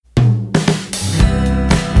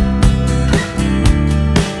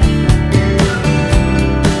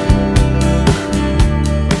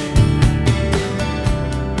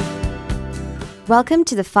Welcome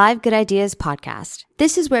to the 5 Good Ideas podcast.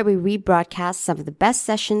 This is where we rebroadcast some of the best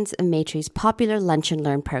sessions of Maitre's popular Lunch and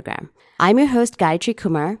Learn program. I'm your host, Gayatri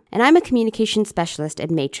Kumar, and I'm a communication specialist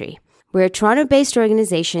at Maitre. We're a Toronto-based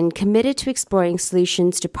organization committed to exploring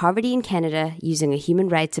solutions to poverty in Canada using a human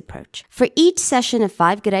rights approach. For each session of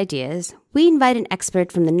 5 Good Ideas, we invite an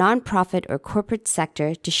expert from the nonprofit or corporate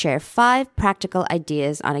sector to share 5 practical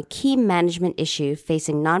ideas on a key management issue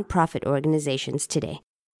facing nonprofit organizations today.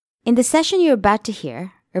 In the session you're about to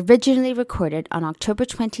hear, originally recorded on October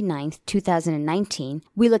 29th, 2019,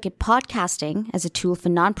 we look at podcasting as a tool for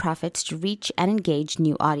nonprofits to reach and engage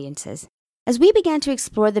new audiences. As we began to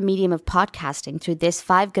explore the medium of podcasting through this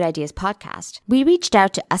 5 Good Ideas podcast, we reached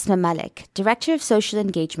out to Asma Malik, Director of Social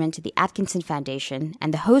Engagement at the Atkinson Foundation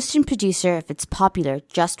and the host and producer of its popular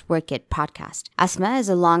Just Work It podcast. Asma is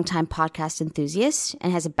a longtime podcast enthusiast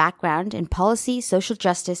and has a background in policy, social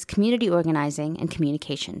justice, community organizing, and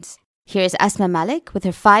communications. Here's Asma Malik with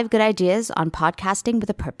her 5 Good Ideas on podcasting with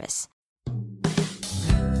a purpose.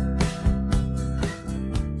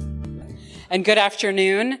 And good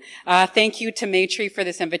afternoon. Thank you to Maitre for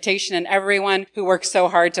this invitation and everyone who worked so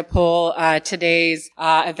hard to pull today's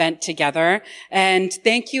event together. And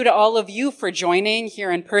thank you to all of you for joining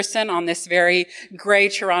here in person on this very gray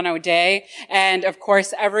Toronto day. And of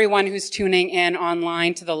course, everyone who's tuning in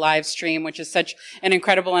online to the live stream, which is such an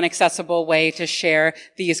incredible and accessible way to share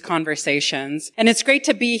these conversations. And it's great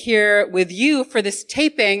to be here with you for this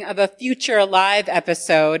taping of a future live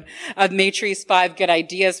episode of Maitre's 5 Good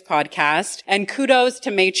Ideas podcast. And kudos to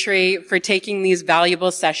Maitre for taking these valuable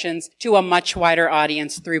sessions to a much wider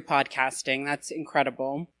audience through podcasting. That's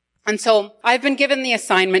incredible. And so I've been given the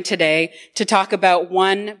assignment today to talk about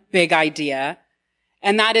one big idea,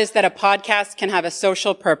 and that is that a podcast can have a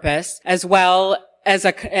social purpose as well as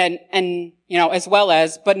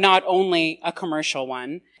but not only a commercial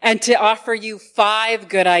one, and to offer you 5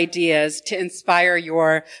 good ideas to inspire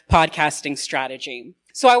your podcasting strategy.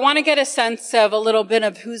 So I want to get a sense of a little bit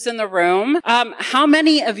of who's in the room. How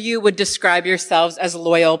many of you would describe yourselves as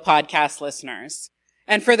loyal podcast listeners?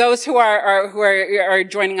 And for those who are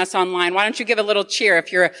joining us online, why don't you give a little cheer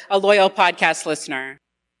if you're a loyal podcast listener?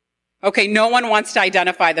 Okay, no one wants to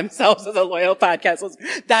identify themselves as a loyal podcast listener.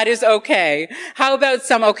 That is okay. How about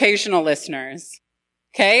some occasional listeners?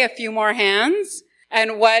 Okay, a few more hands.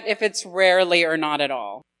 And what if it's rarely or not at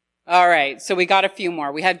all? All right, so we got a few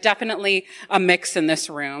more. We have definitely a mix in this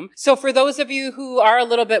room. So for those of you who are a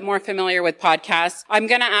little bit more familiar with podcasts, I'm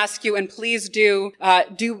going to ask you, and please do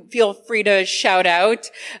feel free to shout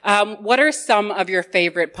out, what are some of your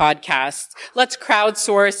favorite podcasts? Let's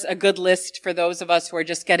crowdsource a good list for those of us who are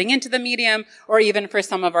just getting into the medium, or even for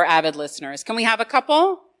some of our avid listeners. Can we have a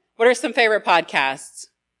couple? What are some favorite podcasts?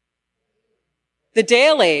 The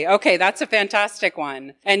Daily. Okay, that's a fantastic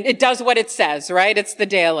one. And it does what it says, right? It's The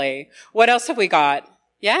Daily. What else have we got?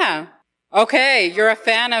 Yeah. Okay, you're a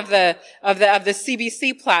fan of the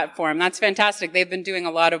CBC platform. That's fantastic. They've been doing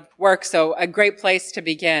a lot of work, so a great place to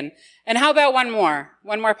begin. And how about one more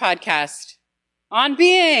podcast? On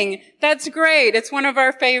Being. That's great. It's one of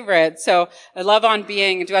our favorites. So I love On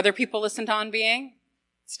Being. Do other people listen to On Being?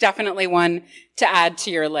 It's definitely one to add to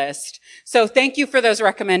your list. So thank you for those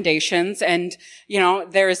recommendations. And,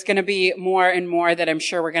 there's going to be more and more that I'm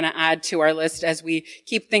sure we're going to add to our list as we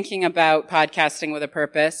keep thinking about podcasting with a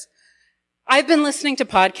purpose. I've been listening to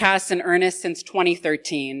podcasts in earnest since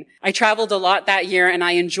 2013. I traveled a lot that year, and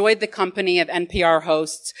I enjoyed the company of NPR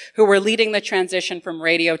hosts who were leading the transition from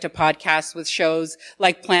radio to podcasts with shows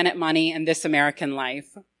like Planet Money and This American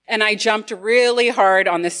Life. And I jumped really hard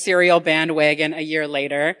on the Serial bandwagon a year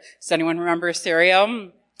later. Does anyone remember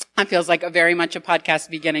Serial? That feels like very much a podcast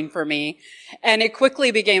beginning for me. And it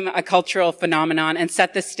quickly became a cultural phenomenon and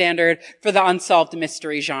set the standard for the unsolved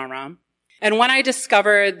mystery genre. And when I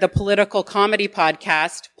discovered the political comedy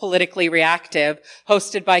podcast, Politically Reactive,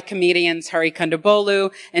 hosted by comedians Hari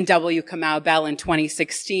Kondabolu and W. Kamau Bell in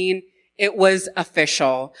 2016, it was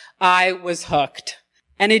official. I was hooked.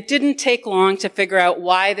 And it didn't take long to figure out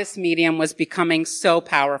why this medium was becoming so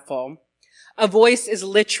powerful. A voice is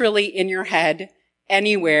literally in your head,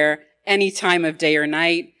 anywhere, any time of day or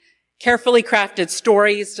night. Carefully crafted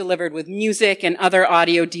stories delivered with music and other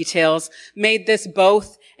audio details made this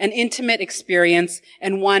both an intimate experience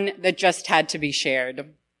and one that just had to be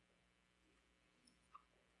shared.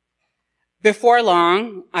 Before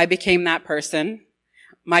long, I became that person.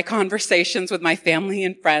 My conversations with my family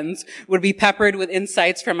and friends would be peppered with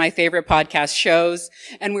insights from my favorite podcast shows,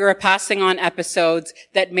 and we were passing on episodes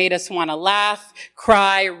that made us want to laugh,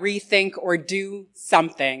 cry, rethink, or do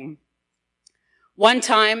something. One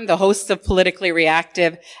time, the hosts of Politically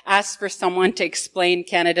Reactive asked for someone to explain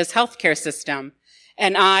Canada's healthcare system.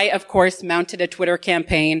 And I, of course, mounted a Twitter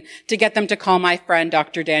campaign to get them to call my friend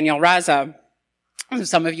Dr. Daniel Raza, who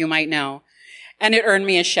some of you might know, and it earned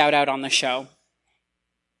me a shout out on the show.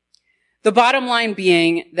 The bottom line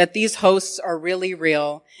being that these hosts are really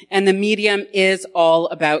real, and the medium is all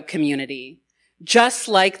about community, just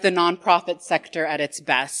like the nonprofit sector at its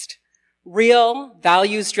best. Real,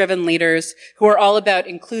 values-driven leaders who are all about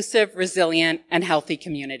inclusive, resilient, and healthy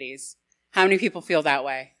communities. How many people feel that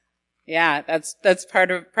way? Yeah, that's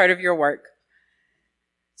part of your work.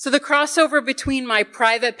 So the crossover between my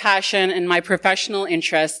private passion and my professional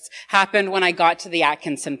interests happened when I got to the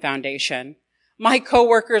Atkinson Foundation. My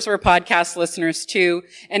coworkers were podcast listeners too,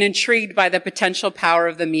 and intrigued by the potential power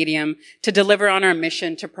of the medium to deliver on our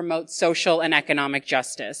mission to promote social and economic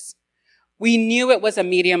justice. We knew it was a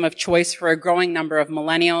medium of choice for a growing number of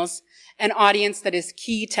millennials, an audience that is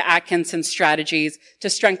key to Atkinson's strategies to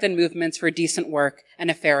strengthen movements for decent work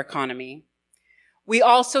and a fair economy. We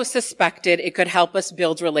also suspected it could help us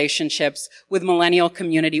build relationships with millennial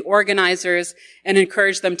community organizers and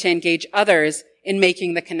encourage them to engage others in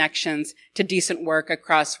making the connections to decent work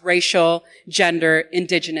across racial, gender,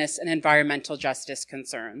 indigenous, and environmental justice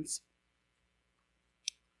concerns.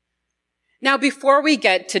 Now, before we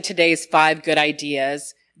get to today's 5 good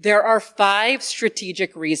ideas, there are 5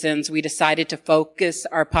 strategic reasons we decided to focus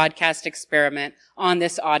our podcast experiment on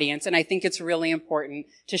this audience, and I think it's really important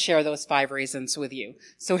to share those 5 reasons with you.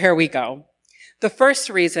 So here we go. The first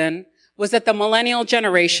reason was that the millennial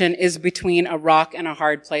generation is between a rock and a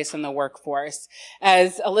hard place in the workforce.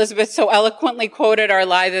 As Elizabeth so eloquently quoted our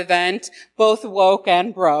live event, both woke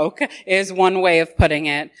and broke is one way of putting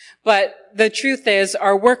it. But the truth is,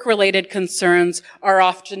 our work-related concerns are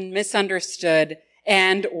often misunderstood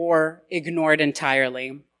and or ignored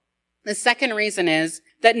entirely. The second reason is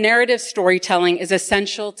that narrative storytelling is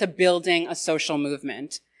essential to building a social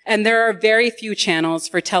movement. And there are very few channels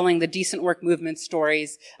for telling the decent work movement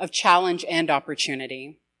stories of challenge and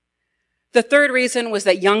opportunity. The third reason was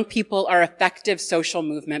that young people are effective social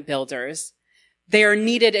movement builders. They are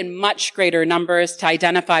needed in much greater numbers to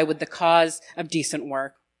identify with the cause of decent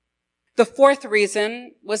work. The fourth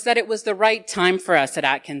reason was that it was the right time for us at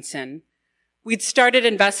Atkinson. We'd started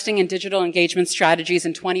investing in digital engagement strategies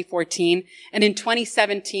in 2014, and in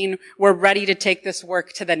 2017, we're ready to take this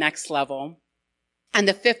work to the next level. And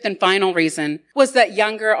the fifth and final reason was that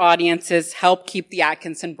younger audiences help keep the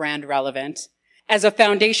Atkinson brand relevant. As a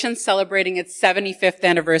foundation celebrating its 75th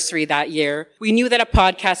anniversary that year, we knew that a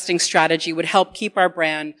podcasting strategy would help keep our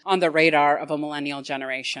brand on the radar of a millennial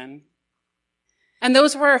generation. And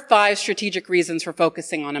those were our 5 strategic reasons for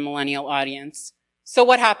focusing on a millennial audience. So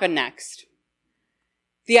what happened next?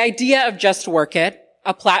 The idea of Just Work It,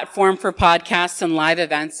 a platform for podcasts and live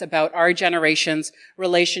events about our generation's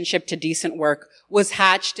relationship to decent work, was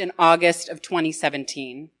hatched in August of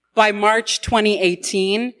 2017. By March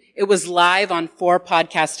 2018, it was live on 4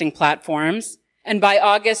 podcasting platforms. And by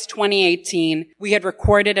August 2018, we had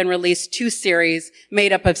recorded and released 2 series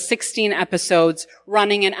made up of 16 episodes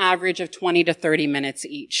running an average of 20 to 30 minutes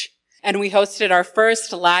each. And we hosted our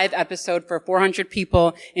first live episode for 400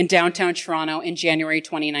 people in downtown Toronto in January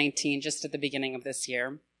 2019, just at the beginning of this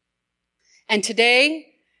year. And today,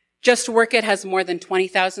 Just Work It has more than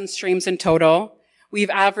 20,000 streams in total. We've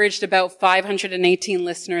averaged about 518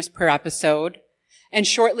 listeners per episode. And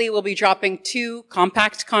shortly, we'll be dropping 2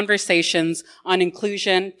 compact conversations on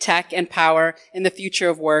inclusion, tech, and power in the future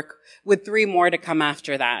of work, with 3 more to come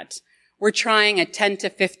after that. We're trying a 10 to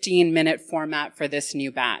 15 minute format for this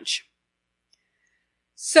new batch.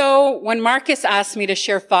 So when Marcus asked me to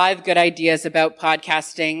share 5 good ideas about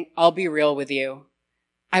podcasting, I'll be real with you.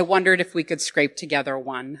 I wondered if we could scrape together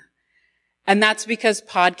 1. And that's because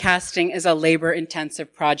podcasting is a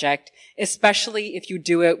labor-intensive project, especially if you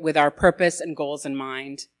do it with our purpose and goals in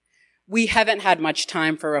mind. We haven't had much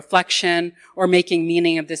time for reflection or making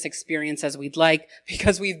meaning of this experience as we'd like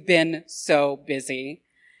because we've been so busy.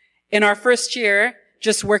 In our first year,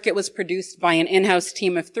 Just Work It was produced by an in-house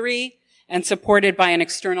team of 3 and supported by an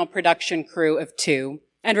external production crew of 2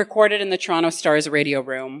 and recorded in the Toronto Star's radio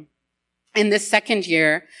room. In this second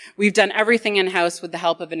year, we've done everything in-house with the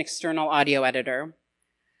help of an external audio editor.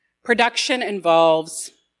 Production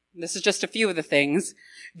involves, this is just a few of the things,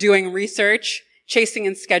 doing research, chasing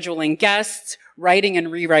and scheduling guests, writing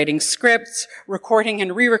and rewriting scripts, recording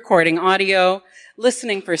and re-recording audio,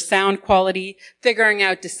 listening for sound quality, figuring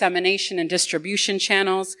out dissemination and distribution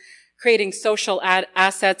channels, creating social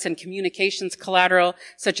assets and communications collateral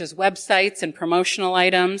such as websites and promotional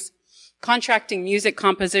items, contracting music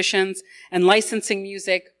compositions and licensing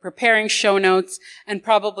music, preparing show notes, and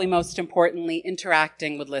probably most importantly,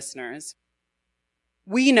 interacting with listeners.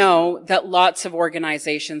 We know that lots of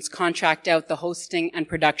organizations contract out the hosting and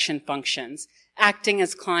production functions, acting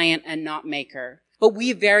as client and not maker. But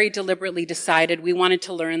we very deliberately decided we wanted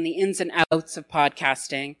to learn the ins and outs of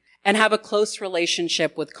podcasting and have a close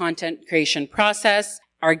relationship with content creation process,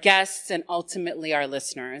 our guests, and ultimately our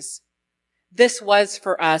listeners. This was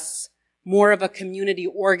for us more of a community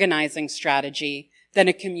organizing strategy than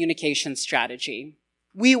a communication strategy.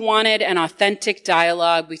 We wanted an authentic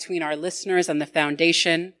dialogue between our listeners and the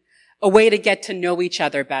foundation, a way to get to know each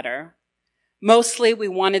other better. Mostly, we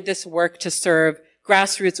wanted this work to serve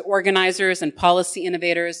grassroots organizers and policy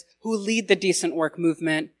innovators who lead the decent work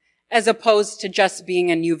movement, as opposed to just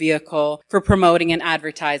being a new vehicle for promoting and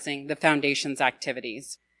advertising the foundation's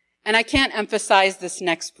activities. And I can't emphasize this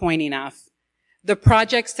next point enough. The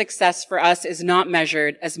project's success for us is not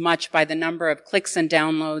measured as much by the number of clicks and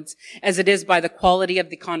downloads as it is by the quality of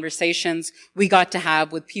the conversations we got to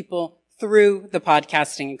have with people through the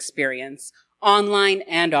podcasting experience, online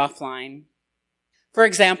and offline. For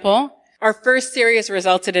example, our first series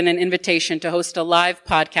resulted in an invitation to host a live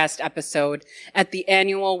podcast episode at the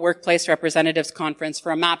annual Workplace Representatives Conference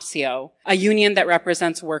for AMAPSIO, a union that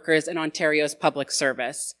represents workers in Ontario's public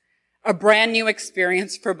service. A brand new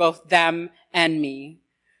experience for both them and me.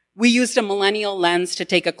 We used a millennial lens to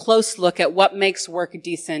take a close look at what makes work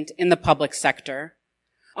decent in the public sector.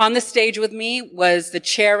 On the stage with me was the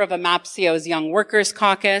chair of AMAPSIO's Young Workers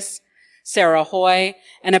Caucus, Sarah Hoy,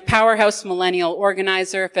 and a powerhouse millennial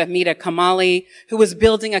organizer, Fahmida Kamali, who was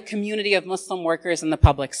building a community of Muslim workers in the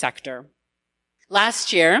public sector.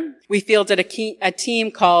 Last year, we fielded a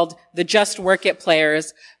team called the Just Work It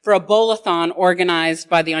Players for a bowl-a-thon organized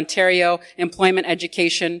by the Ontario Employment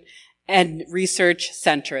Education and Research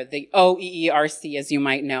Centre, the OEERC, as you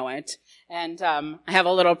might know it. And I have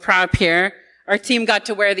a little prop here. Our team got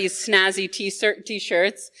to wear these snazzy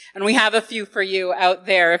t-shirts, and we have a few for you out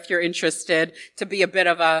there if you're interested to be a bit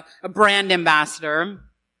of a brand ambassador.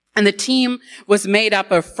 And the team was made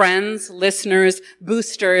up of friends, listeners,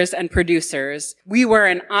 boosters, and producers. We were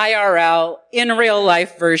an IRL, in real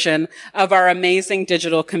life version of our amazing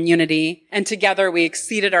digital community, and together we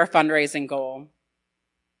exceeded our fundraising goal.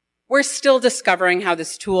 We're still discovering how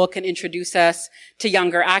this tool can introduce us to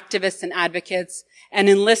younger activists and advocates and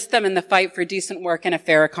enlist them in the fight for decent work and a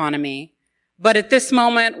fair economy. But at this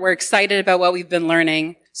moment, we're excited about what we've been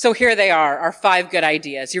learning. So here they are, our 5 good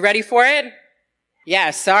ideas. You ready for it?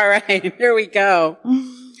 Yes, all right, here we go.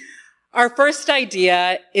 Our first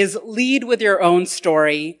idea is lead with your own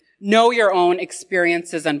story, know your own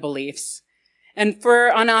experiences and beliefs. And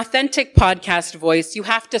for an authentic podcast voice, you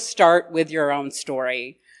have to start with your own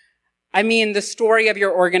story. I mean, the story of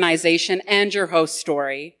your organization and your host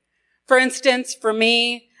story. For instance, for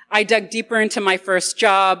me, I dug deeper into my first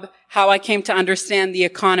job, how I came to understand the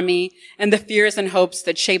economy, and the fears and hopes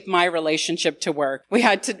that shaped my relationship to work. We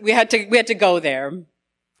had to go there.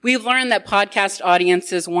 We've learned that podcast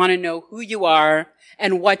audiences want to know who you are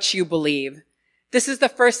and what you believe. This is the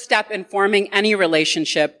first step in forming any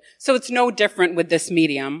relationship, so it's no different with this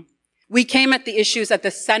medium. We came at the issues at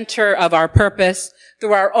the center of our purpose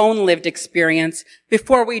through our own lived experience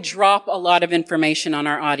before we drop a lot of information on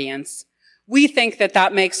our audience. We think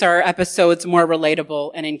that makes our episodes more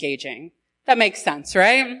relatable and engaging. That makes sense,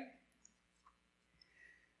 right?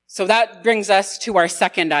 So that brings us to our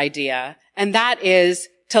second idea, and that is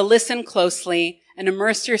to listen closely and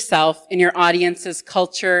immerse yourself in your audience's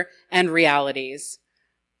culture and realities.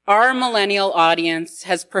 Our millennial audience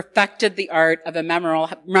has perfected the art of a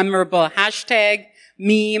memorable hashtag,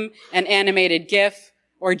 meme, and animated GIF,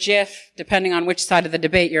 or GIF, depending on which side of the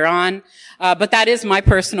debate you're on. But that is my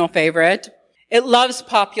personal favorite. It loves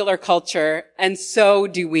popular culture, and so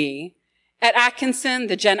do we. At Atkinson,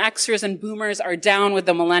 the Gen Xers and Boomers are down with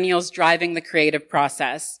the millennials driving the creative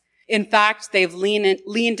process. In fact, they've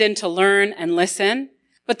leaned in to learn and listen,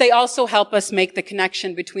 but they also help us make the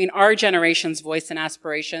connection between our generation's voice and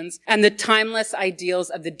aspirations and the timeless ideals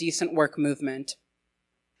of the decent work movement.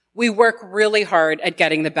 We work really hard at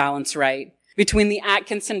getting the balance right between the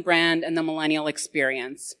Atkinson brand and the millennial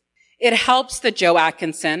experience. It helps that Joe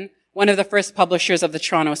Atkinson, one of the first publishers of the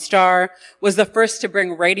Toronto Star, was the first to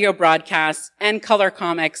bring radio broadcasts and color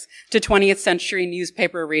comics to 20th century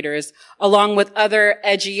newspaper readers, along with other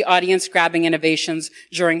edgy, audience-grabbing innovations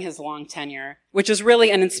during his long tenure, which is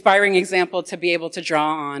really an inspiring example to be able to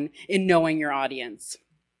draw on in knowing your audience.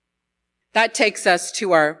 That takes us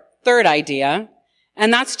to our third idea,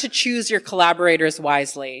 and that's to choose your collaborators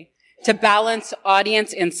wisely, to balance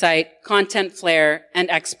audience insight, content flair, and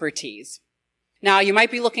expertise. Now, you might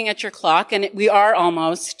be looking at your clock, and we are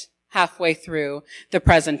almost halfway through the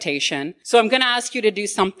presentation. So I'm going to ask you to do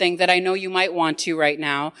something that I know you might want to right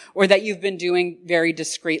now, or that you've been doing very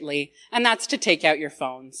discreetly, and that's to take out your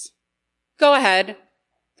phones. Go ahead.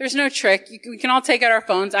 There's no trick. We can all take out our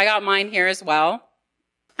phones. I got mine here as well,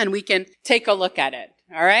 and we can take a look at it.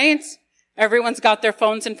 All right? Everyone's got their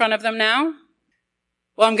phones in front of them now?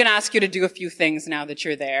 Well, I'm going to ask you to do a few things now that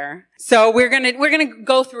you're there. So we're going to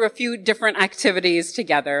go through a few different activities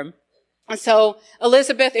together. So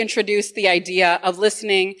Elizabeth introduced the idea of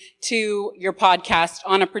listening to your podcast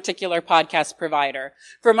on a particular podcast provider.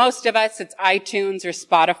 For most of us, it's iTunes or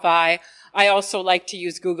Spotify. I also like to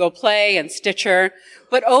use Google Play and Stitcher,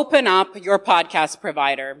 but open up your podcast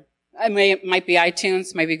provider. It might be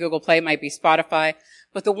iTunes, might be Google Play, might be Spotify.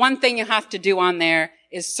 But the one thing you have to do on there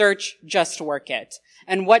is search Just Work It.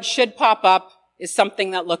 And what should pop up is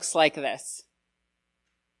something that looks like this.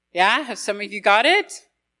 Yeah? Have some of you got it?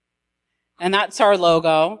 And that's our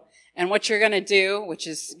logo. And what you're going to do, which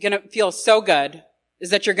is going to feel so good, is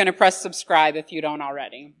that you're going to press subscribe if you don't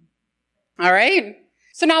already. All right?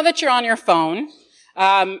 So now that you're on your phone,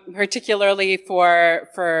 particularly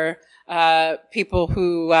for people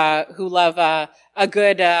who love a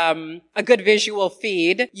good visual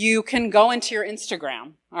feed, you can go into your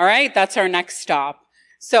Instagram. All right? That's our next stop.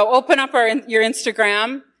 So open up your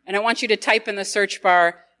Instagram, and I want you to type in the search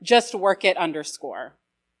bar, Just Work It _.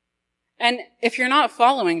 And if you're not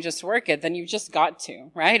following Just Work It, then you've just got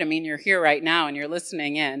to, right? I mean, you're here right now and you're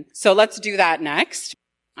listening in. So let's do that next.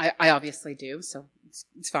 I obviously do, so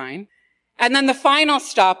it's fine. And then the final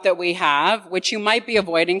stop that we have, which you might be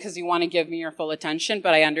avoiding because you want to give me your full attention,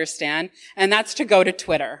 but I understand, and that's to go to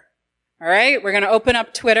Twitter. All right? We're going to open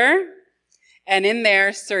up Twitter, and in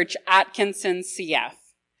there, search Atkinson CF.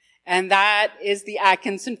 And that is the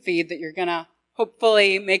Atkinson feed that you're going to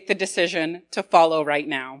hopefully make the decision to follow right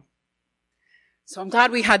now. So I'm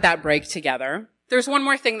glad we had that break together. There's one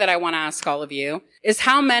more thing that I want to ask all of you, is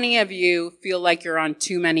how many of you feel like you're on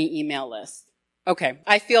too many email lists? Okay,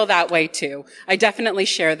 I feel that way too. I definitely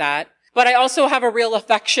share that. But I also have a real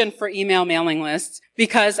affection for email mailing lists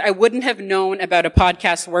because I wouldn't have known about a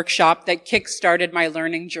podcast workshop that kick-started my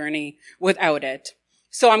learning journey without it.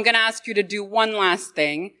 So I'm going to ask you to do one last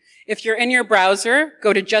thing. If you're in your browser,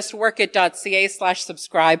 go to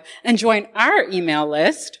justworkit.ca/subscribe and join our email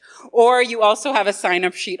list. Or you also have a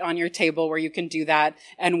sign-up sheet on your table where you can do that,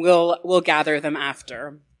 and we'll gather them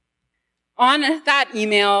after. On that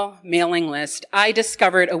email mailing list, I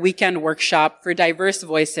discovered a weekend workshop for diverse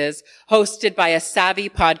voices hosted by a savvy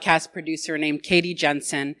podcast producer named Katie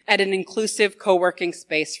Jensen at an inclusive co-working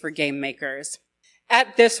space for game makers.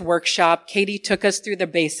 At this workshop, Katie took us through the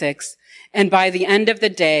basics, and by the end of the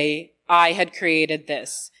day, I had created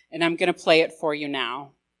this, and I'm going to play it for you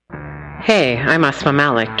now. Hey, I'm Asma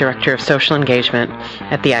Malik, Director of Social Engagement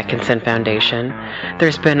at the Atkinson Foundation.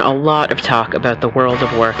 There's been a lot of talk about the world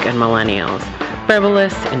of work and millennials.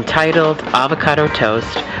 Frivolous, entitled, avocado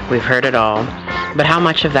toast, we've heard it all. But how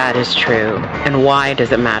much of that is true, and why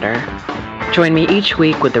does it matter? Join me each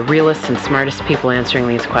week with the realest and smartest people answering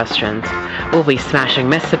these questions. We'll be smashing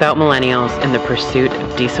myths about millennials in the pursuit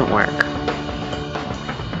of decent work.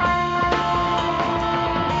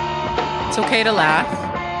 It's okay to laugh.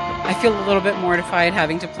 I feel a little bit mortified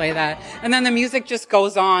having to play that. And then the music just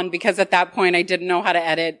goes on because at that point I didn't know how to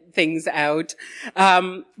edit things out.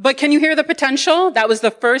 But can you hear the potential? That was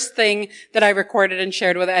the first thing that I recorded and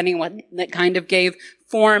shared with anyone that kind of gave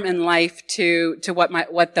form and life to what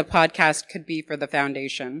the podcast could be for the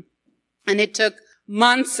foundation. And it took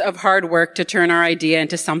months of hard work to turn our idea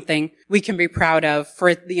into something we can be proud of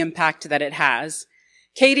for the impact that it has.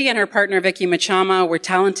 Katie and her partner Vicky Machama were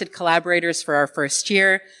talented collaborators for our first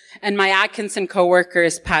year, and my Atkinson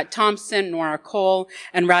coworkers Pat Thompson, Nora Cole,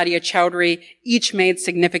 and Radia Chowdhury each made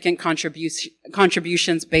significant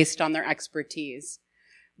contributions based on their expertise.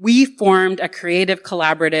 We formed a creative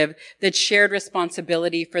collaborative that shared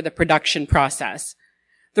responsibility for the production process.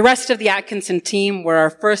 The rest of the Atkinson team were our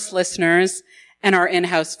first listeners and our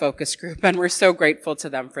in-house focus group, and we're so grateful to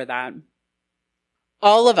them for that.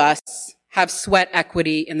 All of us have sweat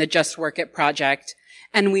equity in the Just Work It project,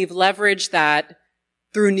 and we've leveraged that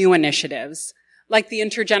through new initiatives, like the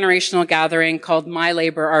intergenerational gathering called My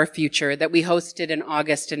Labor, Our Future that we hosted in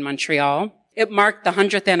August in Montreal. It marked the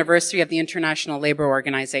 100th anniversary of the International Labor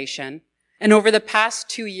Organization. And over the past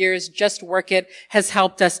 2 years, Just Work It has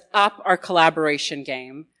helped us up our collaboration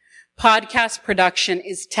game. Podcast production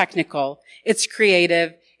is technical, it's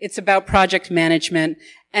creative, it's about project management,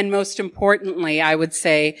 and most importantly, I would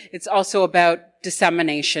say, it's also about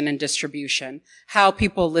dissemination and distribution, how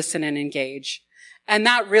people listen and engage. And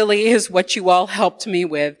that really is what you all helped me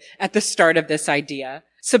with at the start of this idea.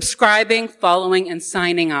 Subscribing, following, and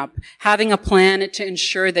signing up, having a plan to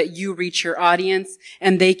ensure that you reach your audience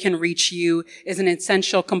and they can reach you is an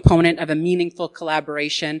essential component of a meaningful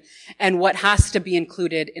collaboration and what has to be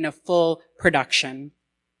included in a full production.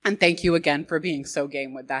 And thank you again for being so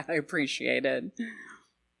game with that. I appreciate it.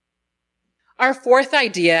 Our fourth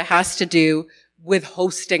idea has to do with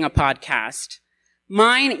hosting a podcast.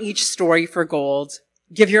 Mine each story for gold.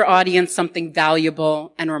 Give your audience something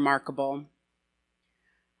valuable and remarkable.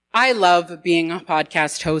 I love being a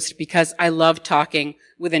podcast host because I love talking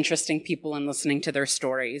with interesting people and listening to their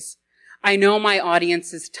stories. I know my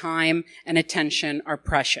audience's time and attention are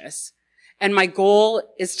precious, and my goal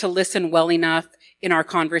is to listen well enough in our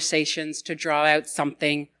conversations to draw out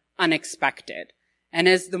something unexpected. And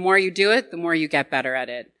as the more you do it, the more you get better at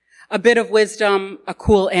it. A bit of wisdom, a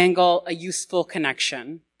cool angle, a useful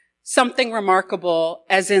connection. Something remarkable,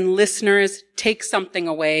 as in listeners take something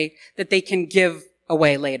away that they can give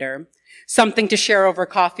away later. Something to share over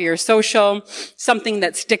coffee or social, something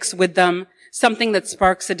that sticks with them, something that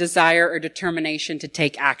sparks a desire or determination to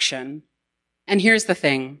take action. And here's the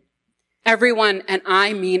thing. Everyone, and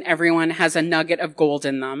I mean everyone, has a nugget of gold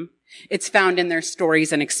in them. It's found in their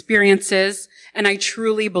stories and experiences, and I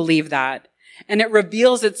truly believe that. And it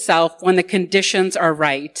reveals itself when the conditions are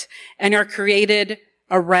right and are created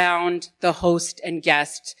around the host and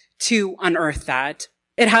guest to unearth that.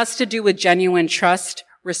 It has to do with genuine trust,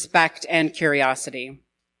 respect, and curiosity.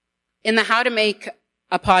 In the How to Make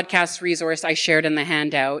a Podcast resource I shared in the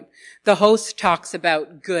handout, the host talks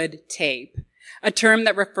about good tape, a term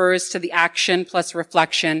that refers to the action plus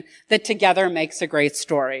reflection that together makes a great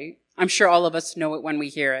story. I'm sure all of us know it when we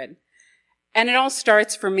hear it. And it all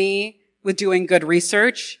starts for me with doing good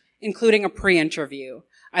research, including a pre-interview.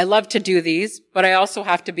 I love to do these, but I also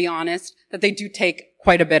have to be honest that they do take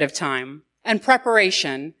quite a bit of time. And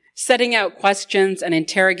preparation, setting out questions and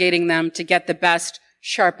interrogating them to get the best,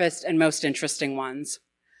 sharpest, and most interesting ones.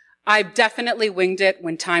 I've definitely winged it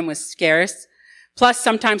when time was scarce. Plus,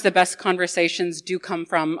 sometimes the best conversations do come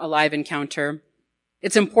from a live encounter.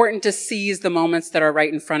 It's important to seize the moments that are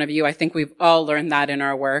right in front of you. I think we've all learned that in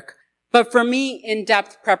our work. But for me,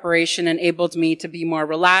 in-depth preparation enabled me to be more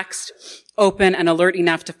relaxed, open, and alert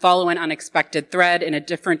enough to follow an unexpected thread in a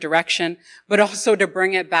different direction, but also to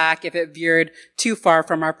bring it back if it veered too far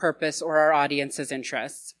from our purpose or our audience's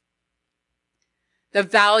interests. The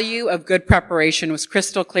value of good preparation was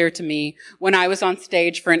crystal clear to me when I was on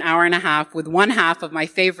stage for an hour and a half with one half of my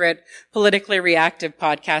favorite politically reactive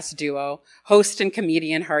podcast duo, host and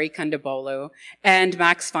comedian Hari Kondabolu, and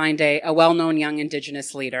Max Fineday, a well-known young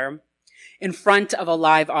Indigenous leader, in front of a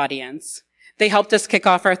live audience. They helped us kick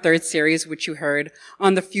off our third series, which you heard,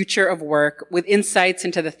 on the future of work with insights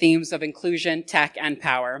into the themes of inclusion, tech, and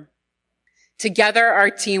power. Together, our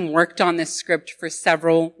team worked on this script for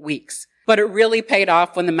several weeks, but it really paid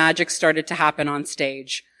off when the magic started to happen on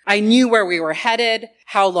stage. I knew where we were headed,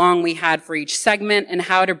 how long we had for each segment, and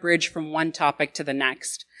how to bridge from one topic to the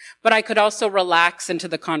next. But I could also relax into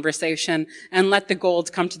the conversation and let the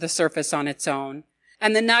gold come to the surface on its own.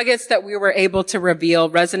 And the nuggets that we were able to reveal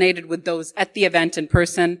resonated with those at the event in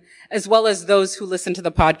person, as well as those who listened to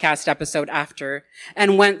the podcast episode after,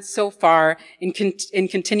 and went so far in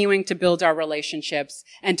continuing to build our relationships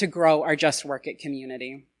and to grow our Just Work It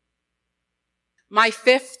community. My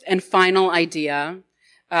fifth and final idea,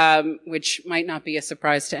 which might not be a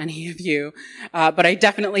surprise to any of you, but I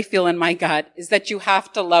definitely feel in my gut, is that you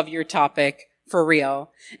have to love your topic for real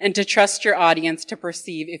and to trust your audience to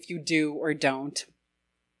perceive if you do or don't.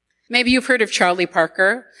 Maybe you've heard of Charlie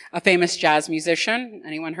Parker, a famous jazz musician.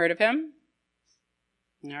 Anyone heard of him?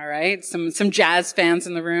 All right, some jazz fans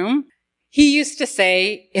in the room. He used to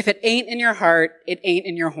say, if it ain't in your heart, it ain't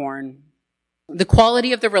in your horn. The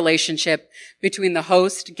quality of the relationship between the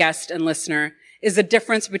host, guest, and listener is the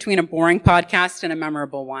difference between a boring podcast and a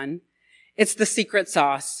memorable one. It's the secret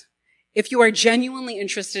sauce. If you are genuinely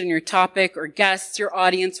interested in your topic or guests, your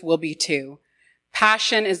audience will be too.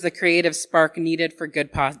 Passion is the creative spark needed for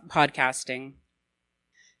good podcasting.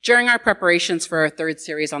 During our preparations for our third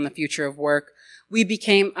series on the future of work, we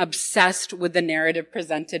became obsessed with the narrative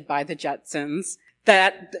presented by the Jetsons.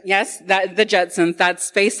 The Jetsons, that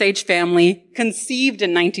space-age family conceived in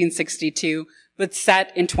 1962, but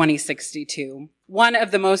set in 2062. One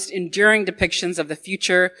of the most enduring depictions of the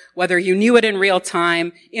future, whether you knew it in real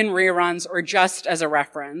time, in reruns, or just as a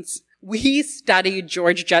reference. We studied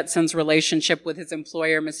George Jetson's relationship with his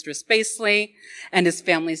employer, Mr. Spacely, and his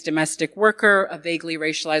family's domestic worker, a vaguely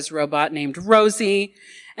racialized robot named Rosie.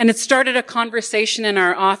 And it started a conversation in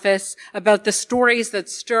our office about the stories that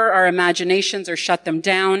stir our imaginations or shut them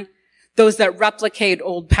down, those that replicate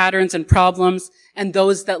old patterns and problems, and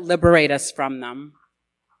those that liberate us from them.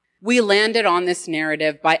 We landed on this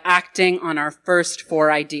narrative by acting on our first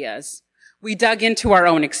 4 ideas. We dug into our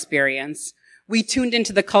own experience. We tuned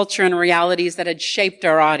into the culture and realities that had shaped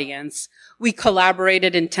our audience. We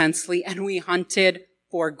collaborated intensely, and we hunted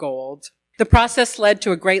for gold. The process led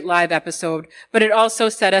to a great live episode, but it also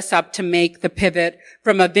set us up to make the pivot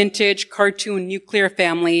from a vintage cartoon nuclear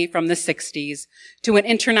family from the 60s to an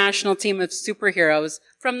international team of superheroes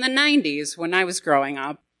from the 90s when I was growing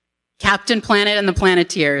up. Captain Planet and the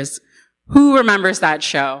Planeteers. Who remembers that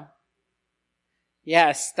show?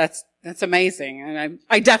 Yes, that's amazing. And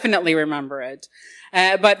I definitely remember it.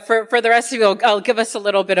 But for the rest of you, I'll give us a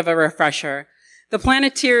little bit of a refresher. The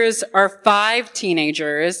Planeteers are 5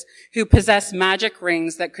 teenagers who possess magic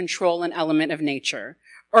rings that control an element of nature.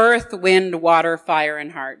 Earth, wind, water, fire,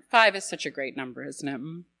 and heart. 5 is such a great number, isn't it?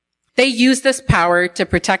 They use this power to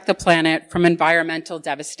protect the planet from environmental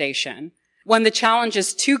devastation. When the challenge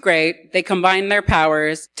is too great, they combine their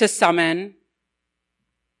powers to summon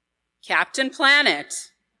Captain Planet,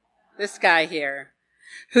 this guy here,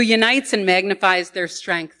 who unites and magnifies their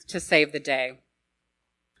strength to save the day.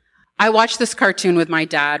 I watched this cartoon with my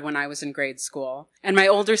dad when I was in grade school, and my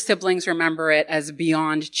older siblings remember it as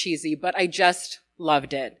beyond cheesy, but I just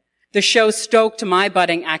loved it. The show stoked my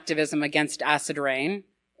budding activism against acid rain,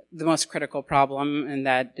 the most critical problem in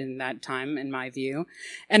that time, in my view,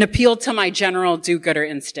 and appealed to my general do-gooder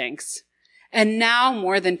instincts. And now,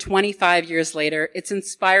 more than 25 years later, it's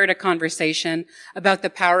inspired a conversation about the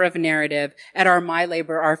power of narrative at our My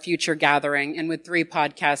Labor, Our Future gathering and with 3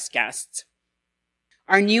 podcast guests.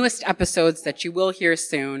 Our newest episodes that you will hear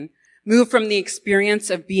soon move from the experience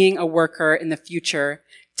of being a worker in the future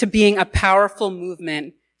to being a powerful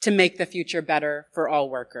movement to make the future better for all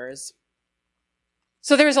workers.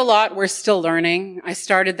 So there's a lot we're still learning. I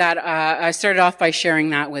started off by sharing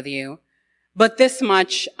that with you. But this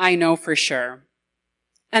much I know for sure.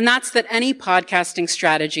 And that's that any podcasting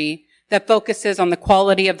strategy that focuses on the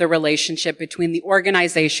quality of the relationship between the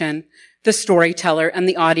organization, the storyteller, and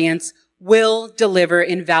the audience will deliver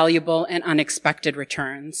invaluable and unexpected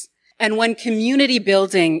returns. And when community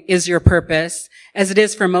building is your purpose, as it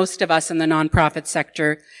is for most of us in the nonprofit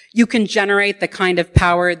sector, you can generate the kind of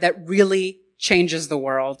power that really changes the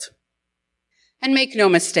world. And make no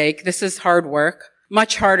mistake, this is hard work,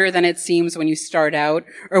 much harder than it seems when you start out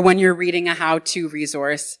or when you're reading a how-to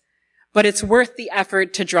resource. But it's worth the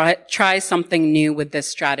effort to try something new with this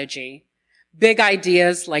strategy. Big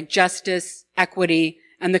ideas like justice, equity,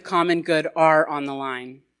 and the common good are on the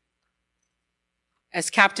line.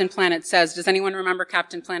 As Captain Planet says, does anyone remember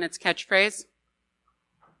Captain Planet's catchphrase?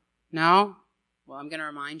 No? Well, I'm going to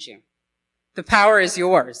remind you. The power is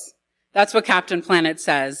yours. That's what Captain Planet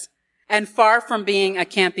says. And far from being a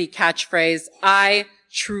campy catchphrase, I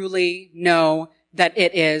truly know that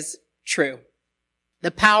it is true.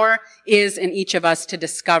 The power is in each of us to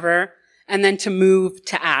discover and then to move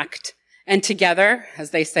to act. And together,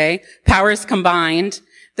 as they say, powers combined,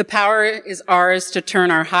 the power is ours to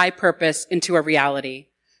turn our high purpose into a reality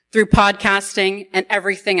through podcasting and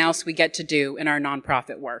everything else we get to do in our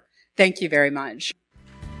nonprofit work. Thank you very much.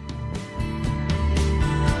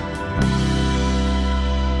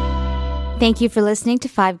 Thank you for listening to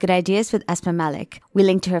 5 Good Ideas with Esma Malik. We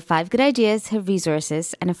link to her 5 good ideas, her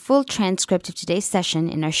resources, and a full transcript of today's session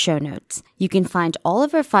in our show notes. You can find all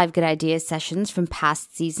of our 5 Good Ideas sessions from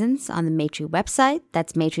past seasons on the Maitrey website.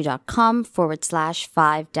 That's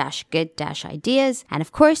maitrey.com/5-good-ideas. And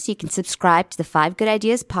of course, you can subscribe to the 5 Good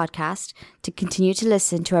Ideas podcast to continue to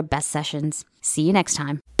listen to our best sessions. See you next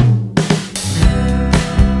time.